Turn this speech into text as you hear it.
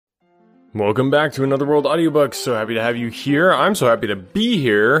Welcome back to Another World Audiobook. So happy to have you here. I'm so happy to be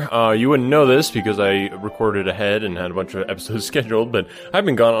here. You wouldn't know this because I recorded ahead and had a bunch of episodes scheduled, but I've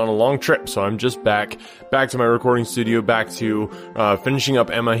been gone on a long trip, so I'm just back to my recording studio, back to finishing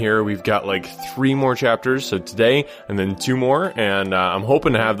up Emma here. We've got like 3 more chapters, so today, and then 2 more, and I'm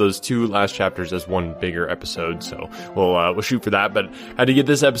hoping to have those 2 last chapters as one bigger episode, so we'll shoot for that, but had to get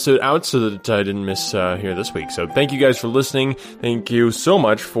this episode out so that I didn't miss here this week. So thank you guys for listening. Thank you so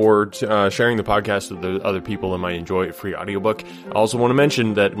much for sharing the podcast with the other people that might enjoy a free audiobook. I also want to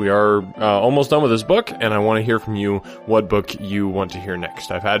mention that we are almost done with this book, and I want to hear from you what book you want to hear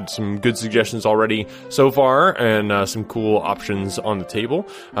next. I've had some good suggestions already so far, and some cool options on the table.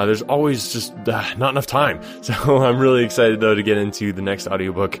 There's always just not enough time, so I'm really excited though to get into the next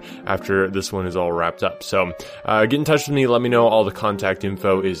audiobook after this one is all wrapped up. So get in touch with me, let me know. All the contact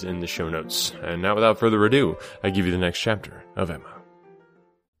info is in the show notes. And now without further ado, I give you the next chapter of Emma.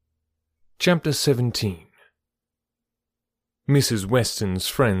 Chapter 17. Mrs. Weston's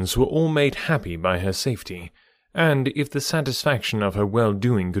friends were all made happy by her safety, and if the satisfaction of her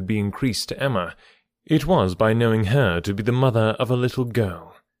well-doing could be increased to Emma, it was by knowing her to be the mother of a little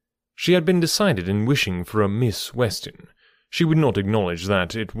girl. She had been decided in wishing for a Miss Weston. She would not acknowledge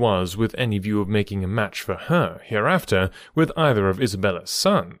that it was with any view of making a match for her hereafter with either of Isabella's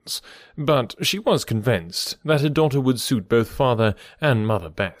sons, but she was convinced that her daughter would suit both father and mother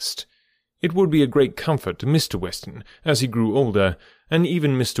best. It would be a great comfort to Mr. Weston as he grew older, and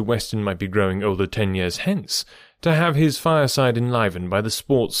even Mr. Weston might be growing older 10 years hence, to have his fireside enlivened by the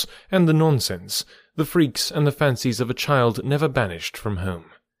sports and the nonsense, the freaks and the fancies of a child never banished from home.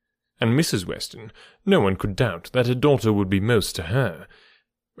 And Mrs. Weston, no one could doubt that her daughter would be most to her,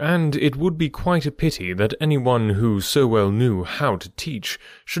 and it would be quite a pity that anyone who so well knew how to teach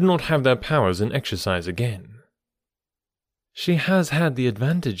should not have their powers in exercise again. "She has had the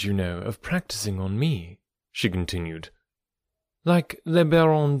advantage, you know, of practising on me," she continued. "Like le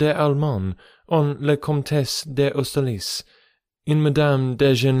Baron de Almond on la Comtesse de Austerlitz, in Madame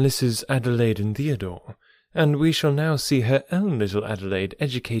de Genlis's Adelaide and Theodore, and we shall now see her own little Adelaide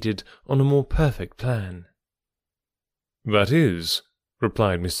educated on a more perfect plan." "That is,"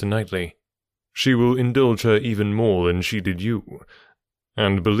 replied Mr. Knightley, "she will indulge her even more than she did you,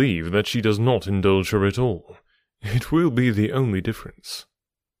 and believe that she does not indulge her at all. It will be the only difference."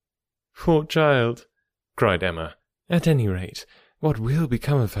 "Poor child!" cried Emma. "At any rate, what will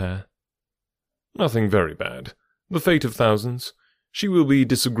become of her?" "Nothing very bad. The fate of thousands. She will be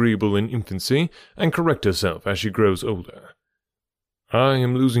disagreeable in infancy, and correct herself as she grows older. I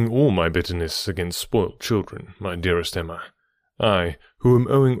am losing all my bitterness against spoilt children, my dearest Emma. I, who am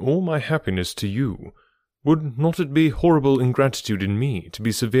owing all my happiness to you, would not it be horrible ingratitude in me to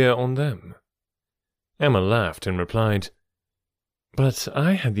be severe on them?" Emma laughed and replied, "But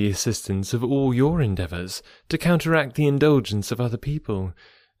I had the assistance of all your endeavours to counteract the indulgence of other people.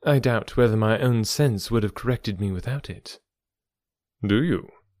 I doubt whether my own sense would have corrected me without it." "Do you?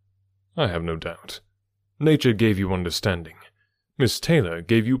 I have no doubt. Nature gave you understanding. Miss Taylor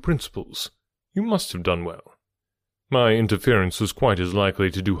gave you principles. You must have done well. My interference was quite as likely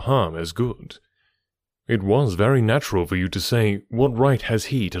to do harm as good. It was very natural for you to say, 'What right has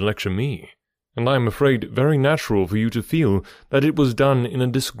he to lecture me?' And I am afraid very natural for you to feel that it was done in a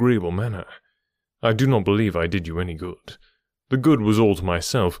disagreeable manner. I do not believe I did you any good. The good was all to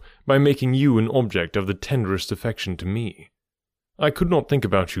myself, by making you an object of the tenderest affection to me. I could not think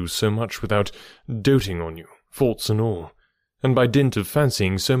about you so much without doting on you, faults and all, and by dint of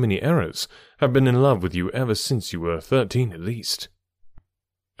fancying so many errors, have been in love with you ever since you were 13 at least."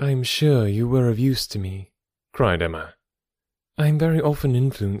 "I am sure you were of use to me," cried Emma. "I am very often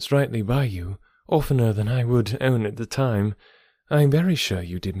influenced rightly by you, oftener than I would own at the time. I am very sure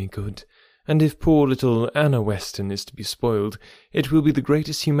you did me good, and if poor little Anna Weston is to be spoiled, it will be the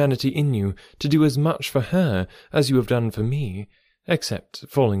greatest humanity in you to do as much for her as you have done for me, except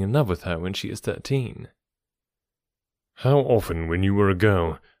falling in love with her when she is 13. "How often, when you were a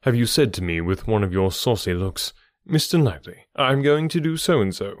girl, have you said to me with one of your saucy looks, 'Mr. Knightley, I am going to do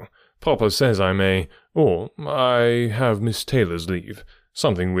so-and-so. Papa says I may, or I have Miss Taylor's leave,'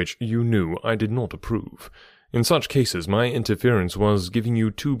 something which you knew I did not approve. In such cases my interference was giving you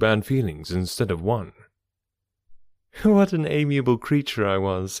 2 bad feelings instead of 1. "What an amiable creature I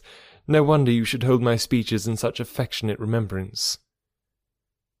was! No wonder you should hold my speeches in such affectionate remembrance."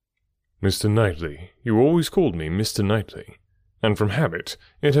 "Mr. Knightley, you always called me Mr. Knightley, and from habit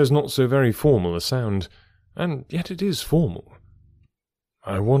it has not so very formal a sound, and yet it is formal.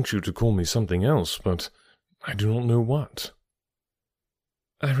 I want you to call me something else, but I do not know what."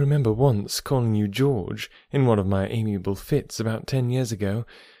 "I remember once calling you George in one of my amiable fits about 10 years ago,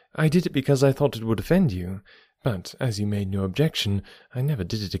 I did it because I thought it would offend you, but as you made no objection, I never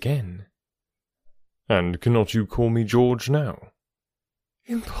did it again." "And cannot you call me George now?"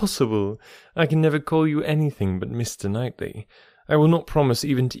 "Impossible. I can never call you anything but Mr. Knightley. I will not promise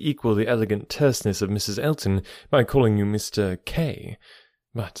even to equal the elegant terseness of Mrs. Elton by calling you Mr. K.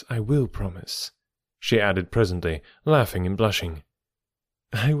 But I will promise," she added presently, laughing and blushing.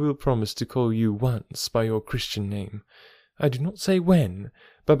 "I will promise to call you once by your Christian name. I do not say when,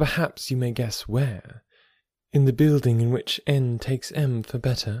 but perhaps you may guess where. In the building in which N takes M for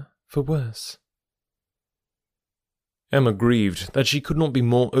better, for worse." Emma grieved that she could not be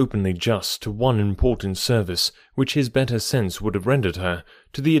more openly just to one important service which his better sense would have rendered her,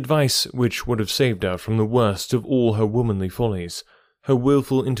 to the advice which would have saved her from the worst of all her womanly follies, her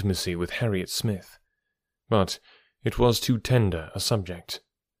wilful intimacy with Harriet Smith. But it was too tender a subject.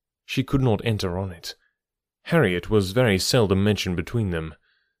 She could not enter on it. Harriet was very seldom mentioned between them.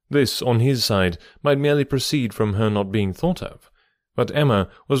 This, on his side, might merely proceed from her not being thought of, but Emma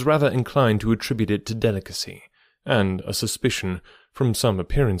was rather inclined to attribute it to delicacy, and a suspicion, from some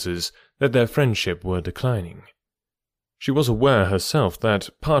appearances, that their friendship were declining. She was aware herself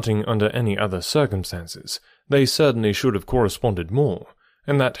that, parting under any other circumstances, they certainly should have corresponded more,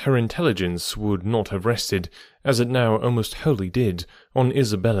 and that her intelligence would not have rested, as it now almost wholly did, on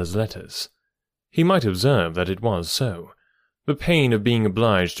Isabella's letters. He might observe that it was so. The pain of being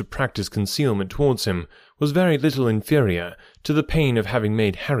obliged to practice concealment towards him was very little inferior to the pain of having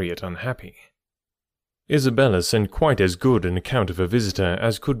made Harriet unhappy. Isabella sent quite as good an account of her visitor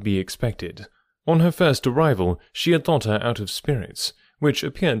as could be expected. On her first arrival, she had thought her out of spirits, which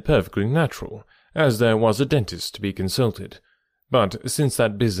appeared perfectly natural, as there was a dentist to be consulted. But since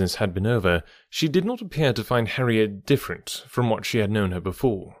that business had been over, she did not appear to find Harriet different from what she had known her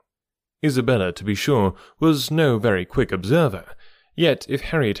before. Isabella, to be sure, was no very quick observer, yet if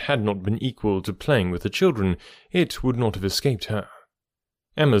Harriet had not been equal to playing with the children, it would not have escaped her.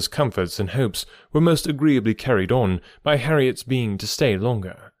 Emma's comforts and hopes were most agreeably carried on by Harriet's being to stay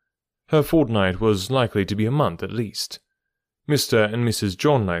longer. Her fortnight was likely to be a month at least. Mr. and Mrs.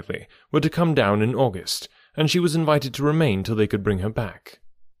 John Knightley were to come down in August, and she was invited to remain till they could bring her back.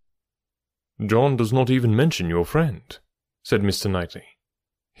 "John does not even mention your friend," said Mr. Knightley.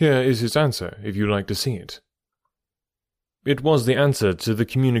 "Here is his answer, if you like to see it." It was the answer to the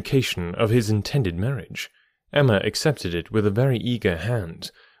communication of his intended marriage. Emma accepted it with a very eager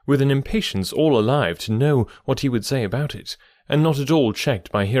hand, with an impatience all alive to know what he would say about it, and not at all checked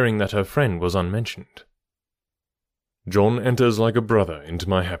by hearing that her friend was unmentioned. "John enters like a brother into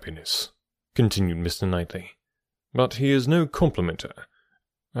my happiness," continued Mr. Knightley, "but he is no complimenter,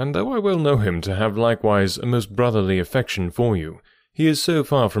 and though I well know him to have likewise a most brotherly affection for you, he is so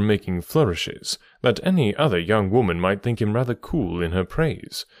far from making flourishes that any other young woman might think him rather cool in her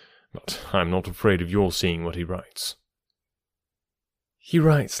praise. But I am not afraid of your seeing what he writes." "He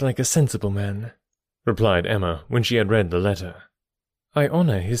writes like a sensible man," replied Emma when she had read the letter. "I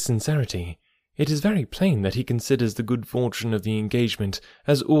honour his sincerity. It is very plain that he considers the good fortune of the engagement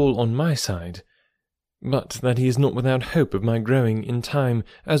as all on my side, but that he is not without hope of my growing in time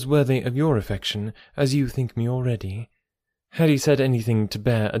as worthy of your affection as you think me already. Had he said anything to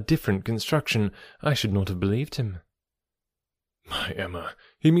bear a different construction, I should not have believed him." "My Emma,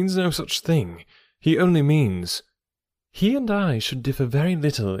 he means no such thing. He only means—" "He and I should differ very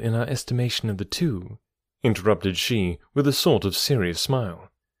little in our estimation of the two," interrupted she, with a sort of serious smile.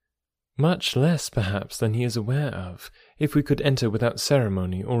 "Much less, perhaps, than he is aware of, if we could enter without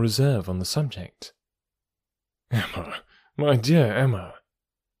ceremony or reserve on the subject." "Emma, my dear Emma!"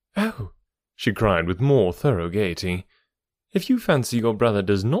 "Oh!" she cried with more thorough gaiety. "If you fancy your brother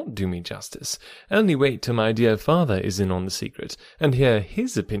does not do me justice, only wait till my dear father is in on the secret, and hear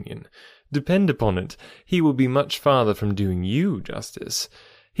his opinion. Depend upon it, he will be much farther from doing you justice.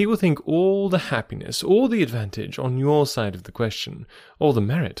 He will think all the happiness, all the advantage on your side of the question, all the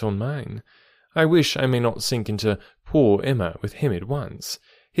merit on mine. I wish I may not sink into poor Emma with him at once.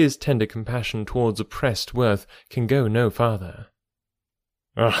 His tender compassion towards oppressed worth can go no farther."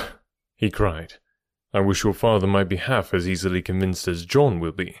 "Ah!" he cried. "I wish your father might be half as easily convinced as John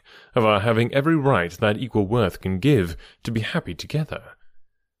will be of our having every right that equal worth can give to be happy together.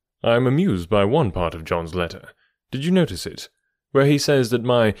 I am amused by one part of John's letter. Did you notice it? Where he says that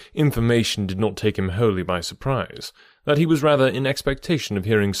my information did not take him wholly by surprise, that he was rather in expectation of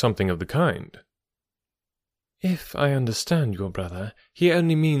hearing something of the kind." "If I understand your brother, he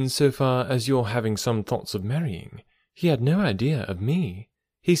only means so far as your having some thoughts of marrying. He had no idea of me.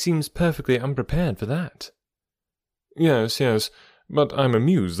 He seems perfectly unprepared for that." "Yes, but I'm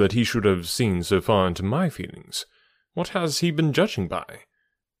amused that he should have seen so far into my feelings. What has he been judging by?"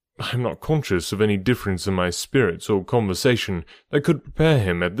 I am not conscious of any difference in my spirits or conversation that could prepare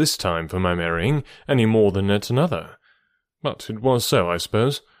him at this time for my marrying any more than at another. But it was so, I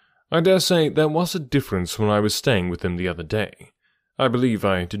suppose. I dare say there was a difference when I was staying with him the other day. I believe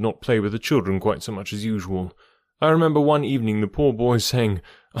I did not play with the children quite so much as usual. I remember one evening the poor boy saying,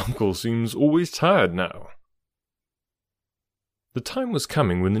 "Uncle seems always tired now." The time was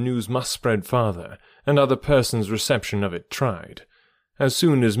coming when the news must spread farther, and other persons' reception of it tried. As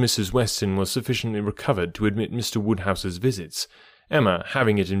soon as Mrs. Weston was sufficiently recovered to admit Mr. Woodhouse's visits, Emma,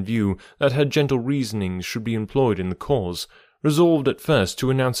 having it in view that her gentle reasonings should be employed in the cause, resolved at first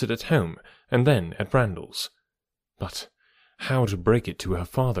to announce it at home, and then at Randalls. But how to break it to her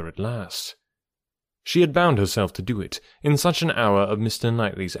father at last? She had bound herself to do it in such an hour of Mr.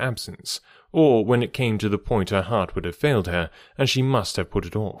 Knightley's absence, or when it came to the point her heart would have failed her, and she must have put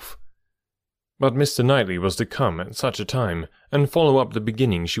it off. But Mr. Knightley was to come at such a time, and follow up the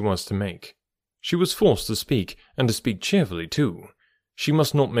beginning she was to make. She was forced to speak, and to speak cheerfully too. She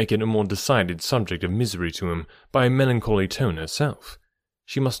must not make it a more decided subject of misery to him by a melancholy tone herself.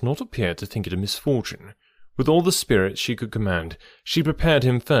 She must not appear to think it a misfortune. With all the spirit she could command, she prepared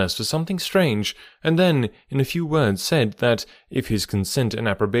him first for something strange, and then, in a few words, said that, if his consent and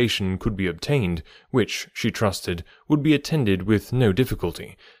approbation could be obtained, which, she trusted, would be attended with no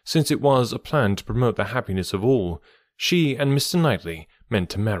difficulty, since it was a plan to promote the happiness of all, she and Mr. Knightley meant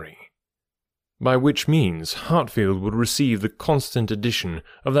to marry. By which means Hartfield would receive the constant addition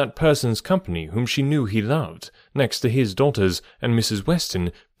of that person's company whom she knew he loved, next to his daughters and Mrs.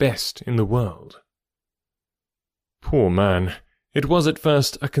 Weston, best in the world. Poor man, it was at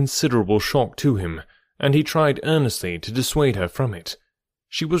first a considerable shock to him, and he tried earnestly to dissuade her from it.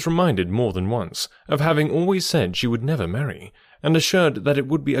 She was reminded more than once of having always said she would never marry, and assured that it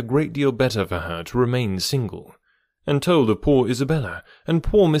would be a great deal better for her to remain single, and told of poor Isabella and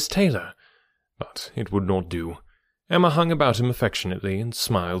poor Miss Taylor. But it would not do. Emma hung about him affectionately, and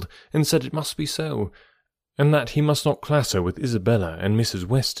smiled, and said it must be so, and that he must not class her with Isabella and Mrs.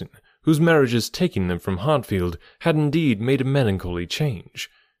 Weston, whose marriages taking them from Hartfield had indeed made a melancholy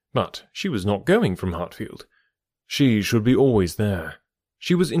change. But she was not going from Hartfield. She should be always there.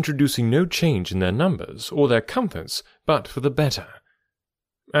 She was introducing no change in their numbers or their comforts, but for the better.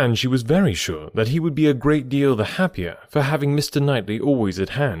 And she was very sure that he would be a great deal the happier for having Mr. Knightley always at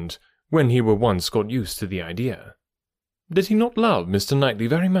hand, when he were once got used to the idea. Did he not love Mr. Knightley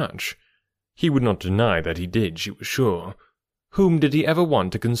very much? He would not deny that he did, she was sure. Whom did he ever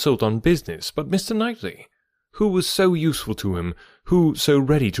want to consult on business but Mr. Knightley? Who was so useful to him, who so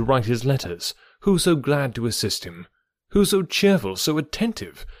ready to write his letters, who so glad to assist him, who so cheerful, so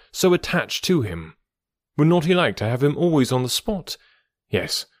attentive, so attached to him? Would not he like to have him always on the spot?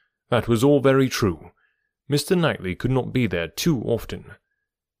 Yes, that was all very true. Mr. Knightley could not be there too often.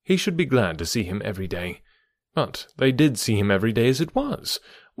 He should be glad to see him every day. But they did see him every day as it was.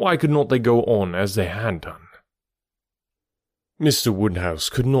 Why could not they go on as they had done? Mr. Woodhouse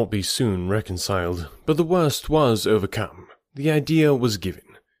could not be soon reconciled, but the worst was overcome. The idea was given.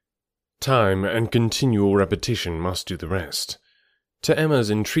 Time and continual repetition must do the rest. To Emma's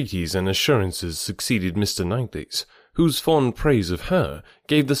entreaties and assurances succeeded Mr. Knightley's, whose fond praise of her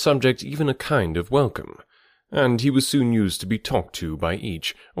gave the subject even a kind of welcome, and he was soon used to be talked to by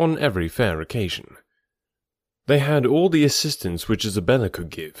each on every fair occasion. They had all the assistance which Isabella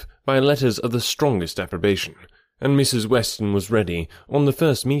could give, by letters of the strongest approbation, and Mrs. Weston was ready, on the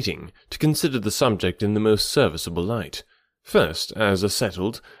first meeting, to consider the subject in the most serviceable light, first as a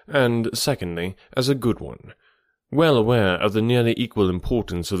settled, and secondly as a good one, well aware of the nearly equal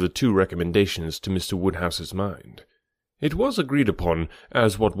importance of the two recommendations to Mr. Woodhouse's mind. It was agreed upon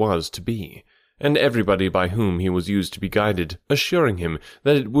as what was to be, and everybody by whom he was used to be guided assuring him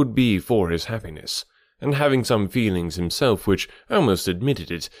that it would be for his happiness, and having some feelings himself which almost admitted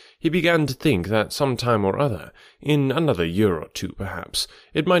it, he began to think that some time or other, in another year or two perhaps,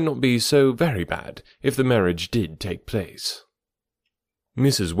 it might not be so very bad if the marriage did take place.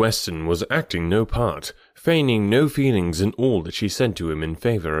 Mrs. Weston was acting no part, feigning no feelings in all that she said to him in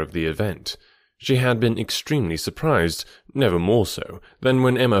favour of the event. She had been extremely surprised, never more so than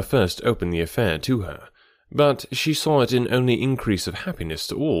when Emma first opened the affair to her, but she saw it in only increase of happiness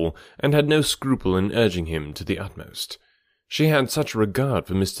to all, and had no scruple in urging him to the utmost. She had such regard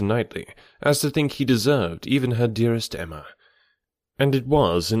for Mr. Knightley as to think he deserved even her dearest Emma, and it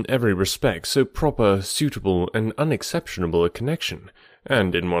was in every respect so proper, suitable, and unexceptionable a connection,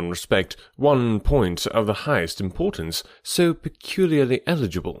 and in one respect, one point of the highest importance, so peculiarly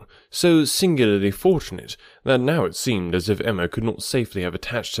eligible, so singularly fortunate, that now it seemed as if Emma could not safely have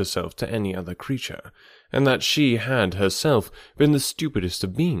attached herself to any other creature, and that she had herself been the stupidest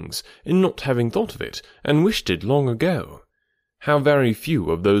of beings in not having thought of it, and wished it long ago. How very few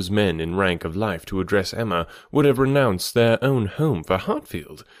of those men in rank of life to address Emma would have renounced their own home for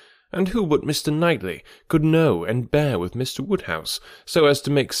Hartfield, and who but Mr. Knightley could know and bear with Mr. Woodhouse, so as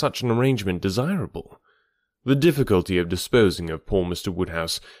to make such an arrangement desirable? The difficulty of disposing of poor Mr.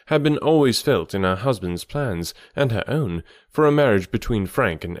 Woodhouse had been always felt in her husband's plans, and her own, for a marriage between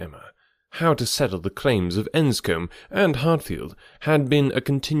Frank and Emma. How to settle the claims of Enscombe and Hartfield had been a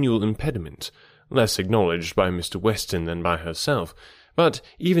continual impediment, less acknowledged by Mr. Weston than by herself, but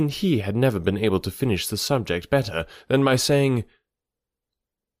even he had never been able to finish the subject better than by saying,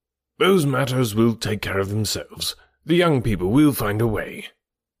 "Those matters will take care of themselves. The young people will find a way."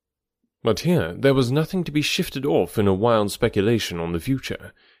 But here there was nothing to be shifted off in a wild speculation on the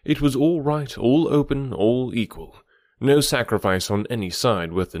future. It was all right, all open, all equal. No sacrifice on any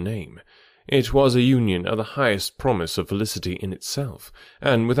side worth the name. It was a union of the highest promise of felicity in itself,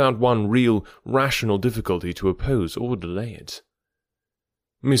 and without one real, rational difficulty to oppose or delay it.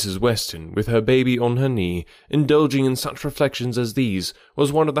 Mrs. Weston, with her baby on her knee, indulging in such reflections as these,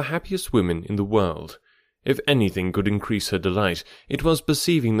 was one of the happiest women in the world. If anything could increase her delight, it was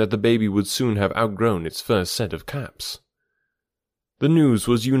perceiving that the baby would soon have outgrown its first set of caps. The news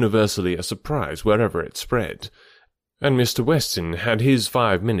was universally a surprise wherever it spread, and Mr. Weston had his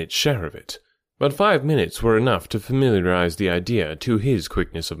 5 minutes' share of it, but 5 minutes were enough to familiarize the idea to his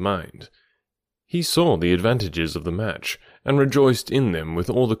quickness of mind. He saw the advantages of the match, and rejoiced in them with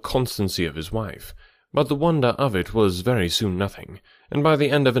all the constancy of his wife, but the wonder of it was very soon nothing, and by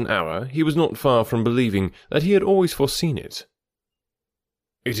the end of an hour he was not far from believing that he had always foreseen it.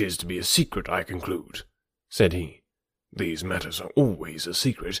 "It is to be a secret, I conclude," said he. "These matters are always a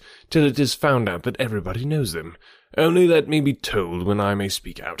secret, till it is found out that everybody knows them. Only let me be told when I may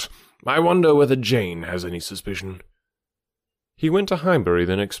speak out. I wonder whether Jane has any suspicion." He went to Highbury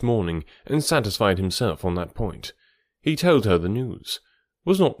the next morning, and satisfied himself on that point. He told her the news.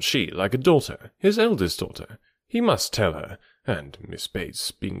 Was not she like a daughter, his eldest daughter? He must tell her, and Miss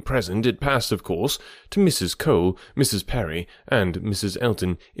Bates being present, it passed, of course, to Mrs. Cole, Mrs. Perry, and Mrs.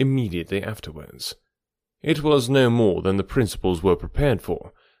 Elton immediately afterwards. It was no more than the principals were prepared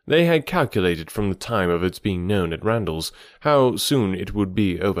for. They had calculated from the time of its being known at Randalls how soon it would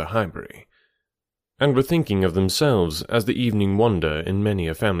be over Highbury, and were thinking of themselves as the evening wonder in many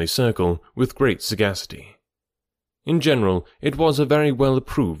a family circle with great sagacity. In general, it was a very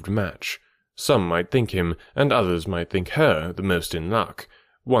well-approved match. Some might think him, and others might think her, the most in luck.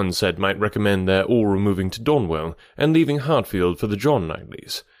 One said might recommend their all removing to Donwell, and leaving Hartfield for the John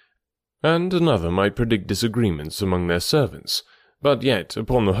Knightleys, and another might predict disagreements among their servants. But yet,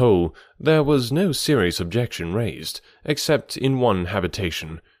 upon the whole, there was no serious objection raised, except in one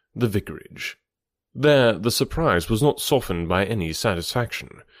habitation, the vicarage. There the surprise was not softened by any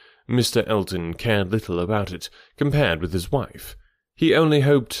satisfaction. Mr. Elton cared little about it, compared with his wife. He only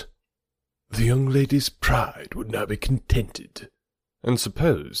hoped the young lady's pride would now be contented, and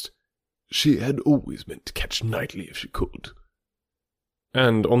supposed she had always meant to catch Knightley if she could,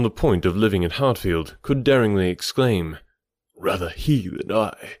 and on the point of living at Hartfield, could daringly exclaim, "Rather he than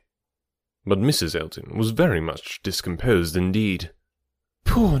I." But Mrs. Elton was very much discomposed indeed.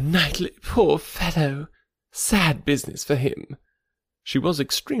 "Poor Knightley, poor fellow! Sad business for him." She was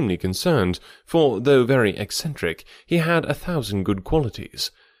extremely concerned, for, though very eccentric, he had 1,000 good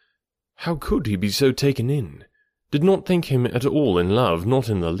qualities. How could he be so taken in? Did not think him at all in love, not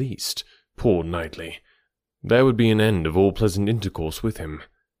in the least. Poor Knightley! There would be an end of all pleasant intercourse with him.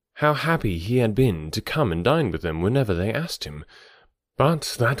 How happy he had been to come and dine with them whenever they asked him.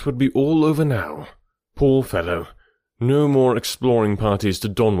 But that would be all over now. Poor fellow! No more exploring parties to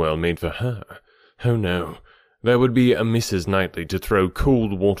Donwell made for her. Oh no! There would be a Mrs. Knightley to throw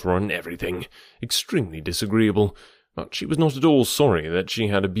cold water on everything. Extremely disagreeable. But she was not at all sorry that she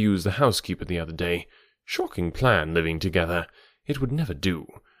had abused the housekeeper the other day. Shocking plan, living together. It would never do.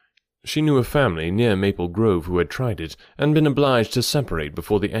 She knew a family near Maple Grove who had tried it, and been obliged to separate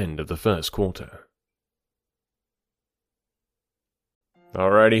before the end of the first quarter.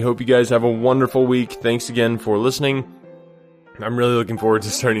 Alrighty, hope you guys have a wonderful week. Thanks again for listening. I'm really looking forward to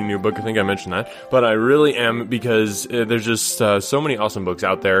starting a new book. I think I mentioned that, but I really am, because there's just so many awesome books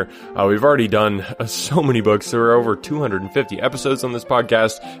out there. We've already done so many books. There are over 250 episodes on this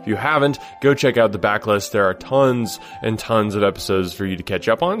podcast. If you haven't, go check out the backlist. There are tons and tons of episodes for you to catch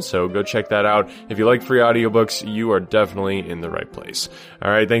up on, so go check that out. If you like free audiobooks, you are definitely in the right place.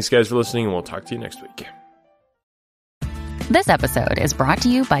 Alright, thanks guys for listening, and we'll talk to you next week. This episode is brought to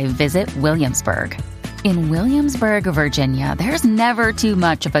you by Visit Williamsburg. In Williamsburg, Virginia, there's never too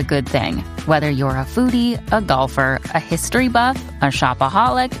much of a good thing. Whether you're a foodie, a golfer, a history buff, a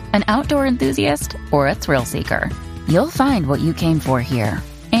shopaholic, an outdoor enthusiast, or a thrill seeker, you'll find what you came for here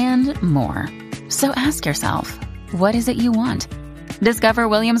and more. So ask yourself, what is it you want? Discover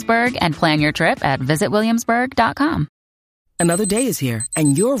Williamsburg and plan your trip at visitwilliamsburg.com. Another day is here,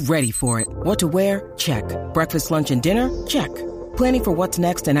 and you're ready for it. What to wear? Check. Breakfast, lunch, and dinner? Check. Planning for what's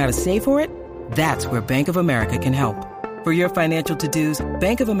next and how to save for it? That's where Bank of America can help. For your financial to-dos,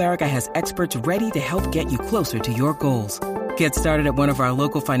 Bank of America has experts ready to help get you closer to your goals. Get started at one of our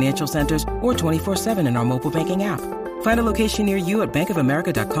local financial centers or 24/7 in our mobile banking app. Find a location near you at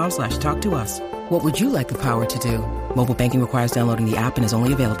bankofamerica.com/talktous. What would you like the power to do? Mobile banking requires downloading the app and is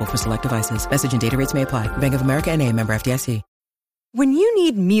only available for select devices. Message and data rates may apply. Bank of America N.A., member FDIC. When you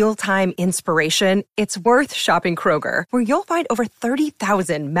need mealtime inspiration, it's worth shopping Kroger, where you'll find over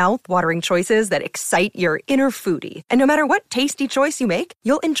 30,000 mouth-watering choices that excite your inner foodie. And no matter what tasty choice you make,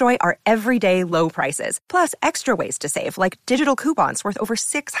 you'll enjoy our everyday low prices, plus extra ways to save, like digital coupons worth over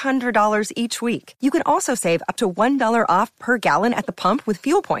 $600 each week. You can also save up to $1 off per gallon at the pump with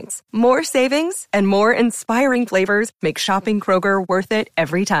fuel points. More savings and more inspiring flavors make shopping Kroger worth it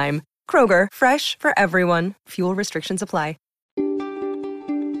every time. Kroger, fresh for everyone. Fuel restrictions apply.